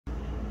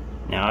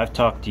Now, I've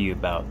talked to you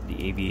about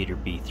the Aviator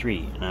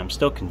B3, and I'm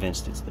still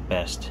convinced it's the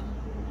best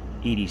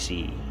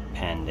EDC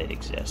pen that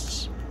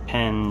exists.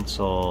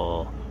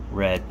 Pencil,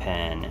 red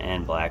pen,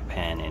 and black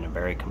pen in a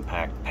very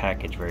compact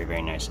package, very,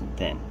 very nice and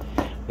thin.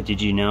 But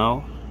did you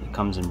know it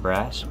comes in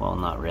brass? Well,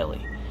 not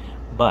really.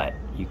 But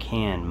you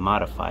can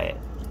modify it,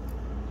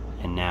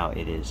 and now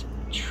it is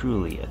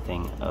truly a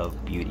thing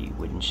of beauty,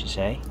 wouldn't you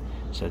say?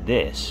 So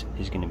this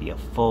is going to be a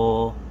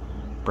full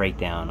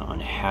breakdown on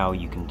how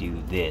you can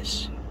do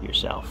this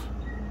yourself.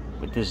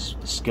 But this is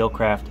the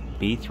Skillcraft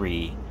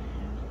B3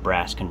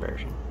 brass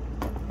conversion.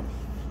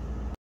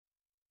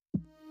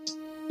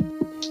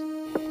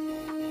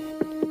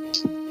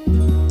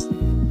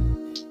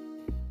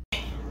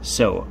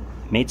 So,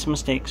 made some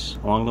mistakes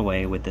along the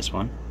way with this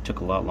one.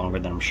 Took a lot longer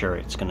than I'm sure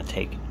it's going to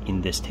take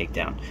in this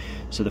takedown.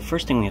 So the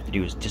first thing we have to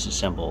do is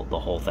disassemble the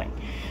whole thing.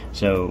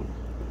 So,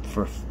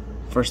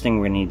 first thing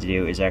we're going to need to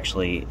do is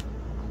actually,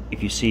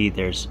 if you see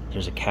there's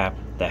a cap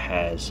that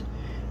has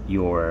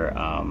your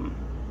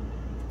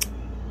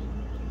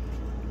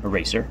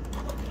eraser.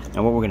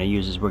 Now what we're going to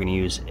use is we're going to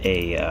use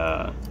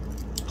a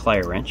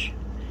plier wrench,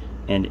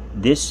 and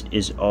this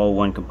is all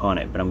one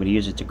component, but I'm going to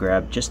use it to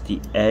grab just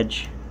the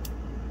edge.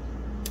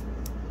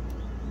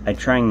 I'm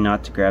trying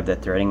not to grab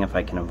that threading if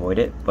I can avoid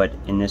it, but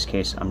in this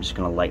case I'm just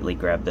going to lightly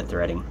grab the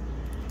threading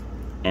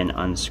and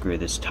unscrew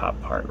this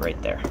top part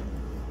right there.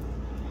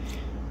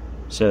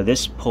 So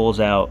this pulls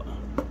out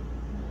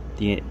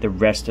the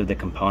rest of the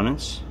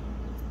components.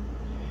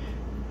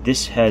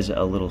 This has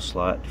a little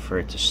slot for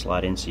it to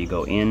slot in, so you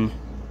go in,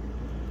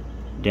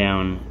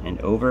 down,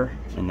 and over,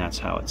 and that's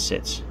how it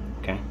sits.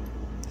 Okay,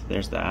 so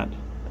there's that.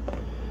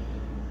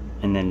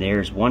 And then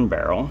there's one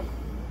barrel.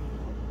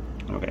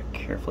 And we're going to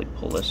carefully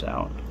pull this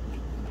out.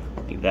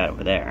 Leave that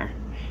over there.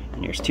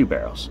 And here's two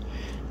barrels.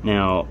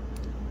 Now,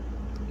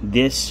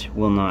 this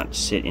will not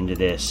sit into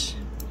this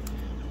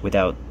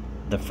without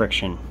the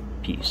friction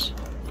piece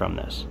from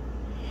this.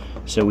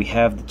 So we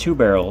have the two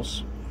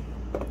barrels,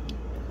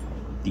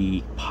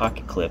 the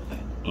pocket clip,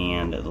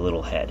 and the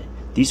little head.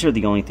 These are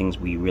the only things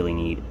we really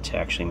need to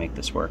actually make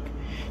this work.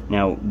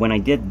 Now, when I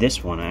did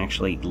this one, I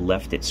actually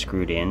left it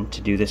screwed in to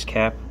do this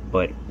cap,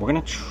 but we're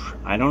gonna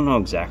I don't know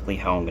exactly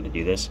how I'm gonna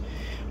do this,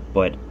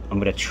 but I'm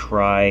gonna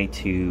try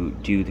to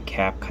do the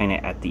cap kind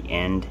of at the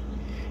end,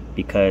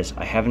 because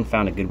I haven't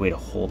found a good way to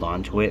hold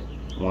on to it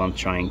while I'm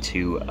trying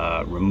to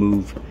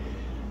remove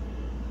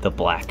the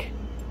black,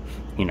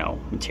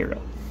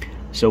 material.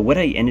 So what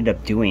I ended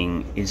up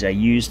doing is I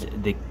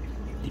used the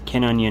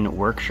Ken Onion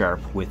Work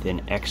Sharp with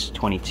an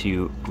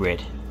X22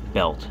 grit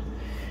belt,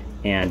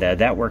 and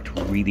that worked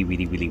really,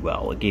 really, really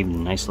well. It gave a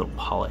nice little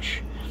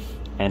polish.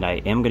 And I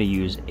am going to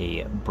use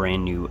a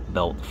brand new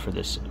belt for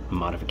this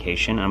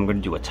modification. I'm going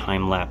to do a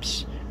time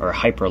lapse, or a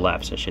hyper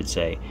lapse I should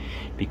say,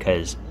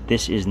 because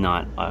this is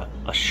not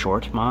a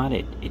short mod.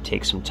 It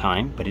takes some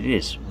time, but it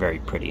is very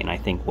pretty, and I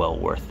think well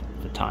worth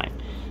the time.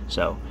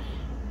 So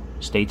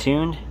stay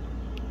tuned.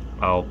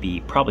 I'll be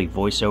probably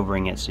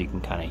voiceovering it so you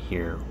can kind of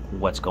hear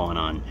what's going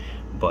on,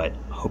 but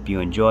hope you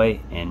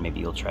enjoy, and maybe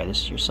you'll try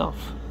this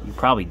yourself. You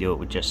probably do it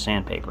with just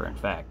sandpaper, in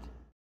fact.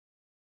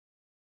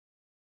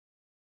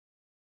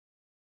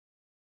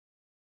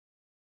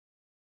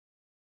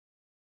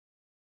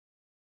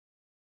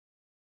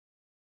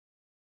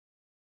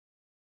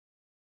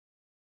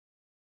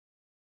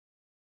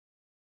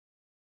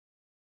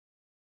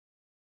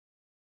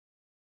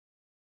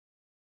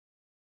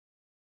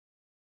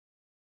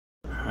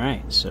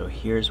 Alright, so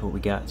here's what we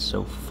got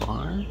so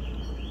far.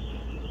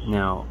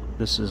 Now,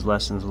 this is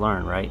lessons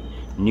learned, right?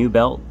 New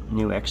belt,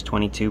 new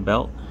X22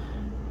 belt,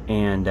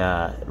 and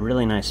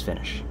really nice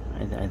finish.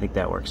 I think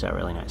that works out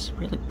really nice.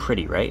 Really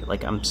pretty, right?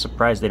 Like, I'm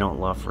surprised they don't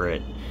offer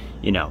it,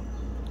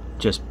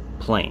 just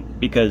plain,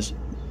 because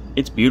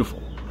it's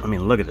beautiful. I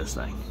mean, look at this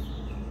thing.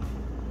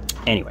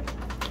 Anyway,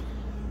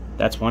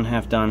 that's one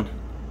half done.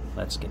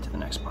 Let's get to the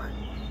next part.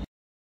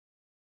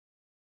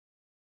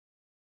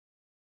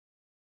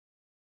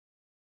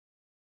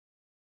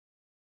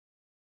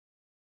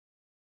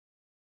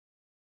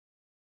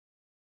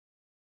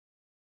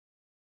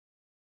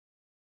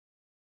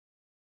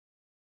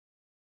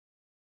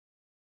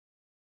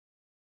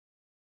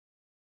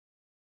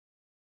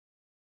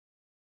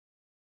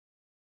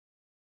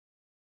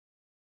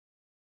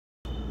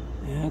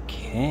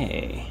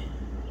 Okay,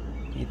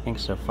 what do you think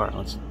so far?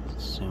 Let's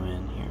zoom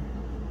in here.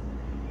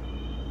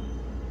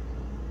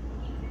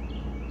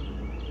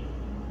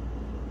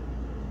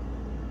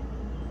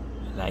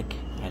 I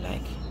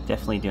like.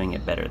 Definitely doing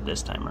it better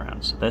this time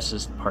around. So this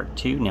is part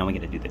 2. Now we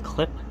got to do the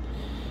clip,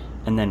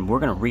 and then we're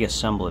going to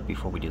reassemble it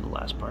before we do the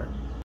last part.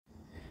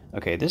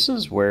 Okay, this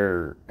is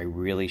where I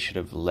really should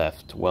have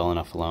left well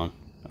enough alone.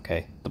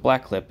 Okay, the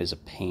black clip is a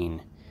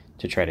pain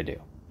to try to do.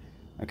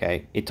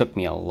 Okay, it took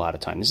me a lot of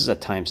time. This is a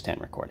times 10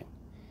 recording.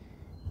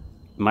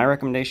 My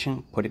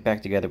recommendation, put it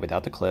back together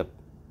without the clip,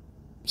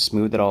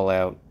 smooth it all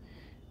out,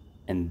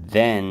 and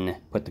then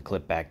put the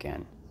clip back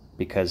in,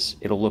 because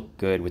it'll look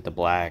good with the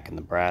black and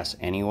the brass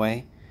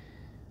anyway.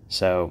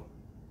 So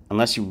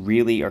unless you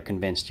really are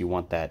convinced you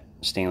want that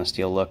stainless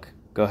steel look,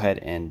 go ahead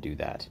and do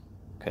that,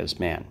 because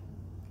man,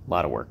 a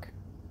lot of work.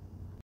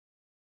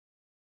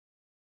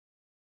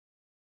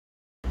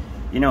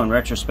 You know, in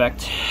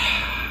retrospect,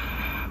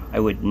 I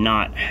would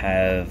not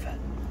have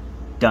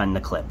done the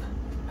clip.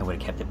 I would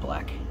have kept it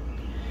black.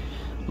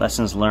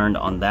 Lessons learned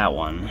on that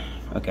one.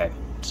 Okay,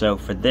 so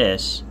for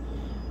this,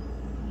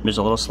 there's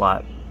a little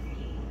slot.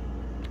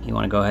 You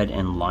want to go ahead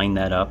and line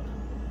that up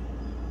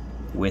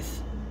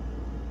with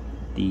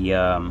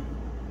the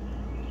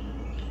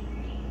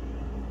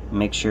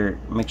make sure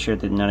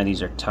that none of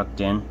these are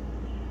tucked in.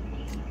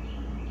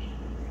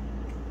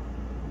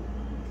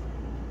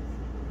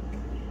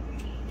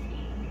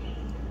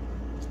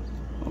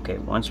 Okay,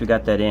 once we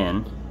got that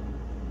in,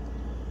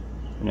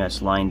 and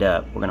that's lined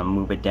up, we're going to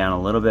move it down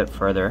a little bit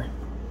further.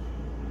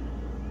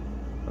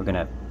 We're going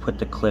to put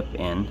the clip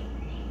in.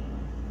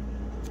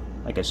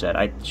 Like I said,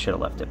 I should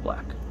have left it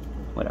black.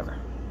 Whatever.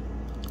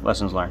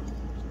 Lessons learned.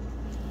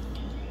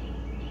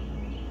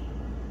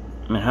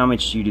 I mean, how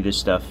much you do this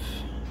stuff,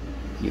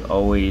 you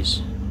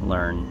always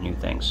learn new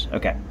things.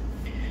 Okay,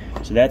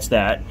 so that's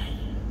that.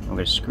 I'm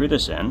going to screw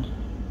this in.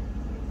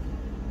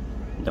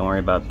 Don't worry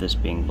about this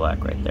being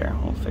black right there.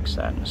 We'll fix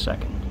that in a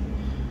second.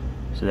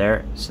 So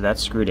there, so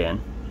that's screwed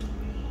in.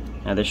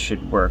 Now this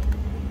should work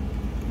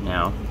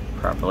now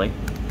properly.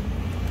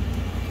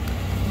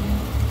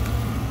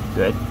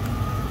 Good.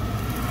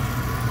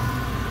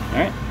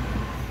 Alright.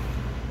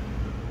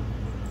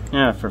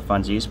 Now for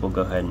funsies, we'll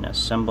go ahead and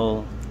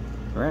assemble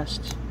the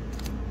rest.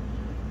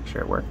 Make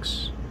sure it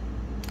works.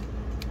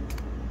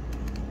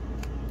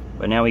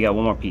 But now we got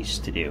one more piece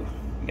to do.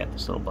 We got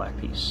this little black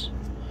piece.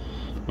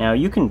 Now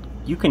you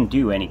can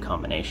do any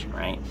combination,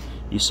 right?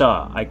 You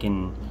saw I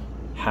can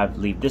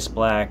leave this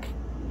black,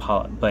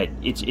 but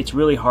it's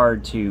really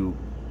hard to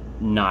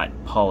not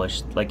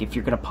polish. Like if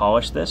you're gonna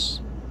polish this,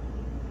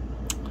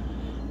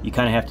 you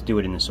kind of have to do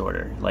it in this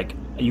order. Like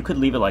you could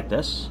leave it like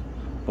this,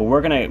 but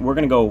we're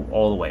gonna go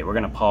all the way. We're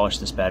gonna polish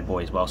this bad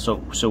boy as well.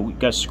 So we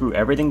gotta screw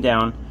everything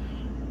down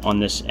on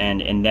this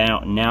end, and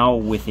now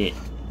with it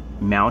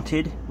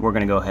mounted, we're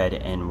gonna go ahead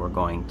and we're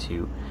going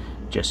to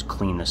just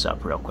clean this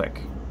up real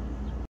quick.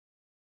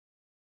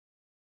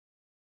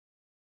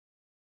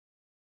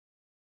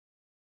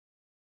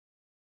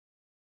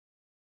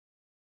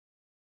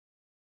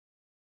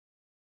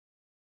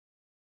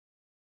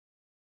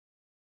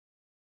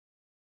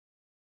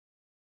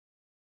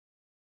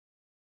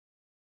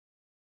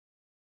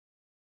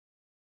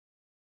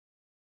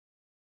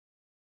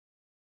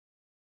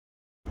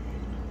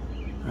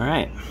 All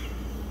right,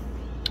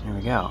 here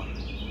we go.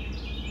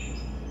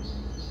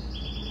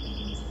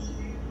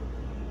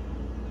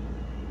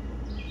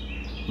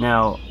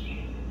 Now,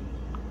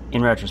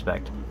 in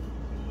retrospect,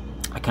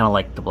 I kind of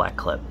like the black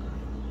clip,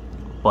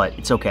 but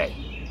it's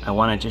okay. I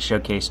wanted to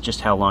showcase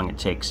just how long it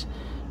takes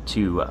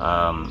to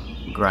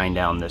grind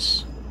down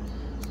this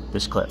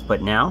clip.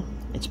 But now,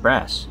 it's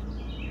brass.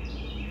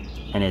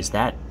 And is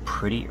that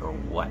pretty or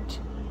what?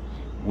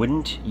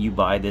 Wouldn't you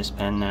buy this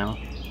pen now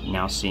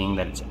seeing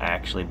that it's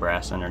actually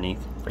brass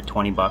underneath for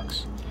 20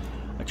 bucks?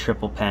 A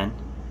triple pen,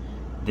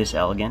 this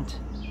elegant?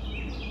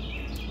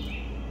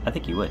 I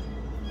think you would.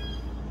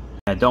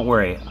 Don't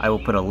worry, I will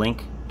put a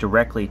link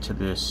directly to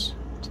this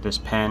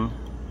pen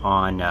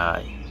on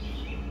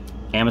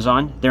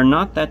Amazon. They're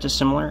not that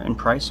dissimilar in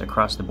price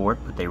across the board,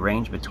 but they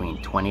range between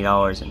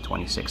 $20 and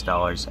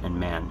 $26, and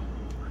man,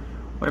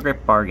 what a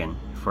great bargain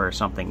for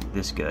something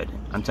this good.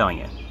 I'm telling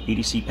you,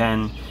 EDC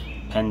pen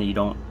that you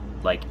don't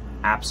like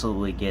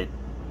absolutely get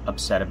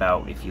upset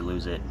about if you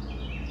lose it.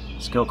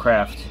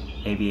 Skillcraft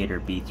Aviator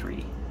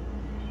B3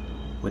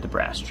 with a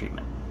brass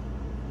treatment.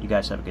 You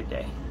guys have a good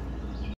day.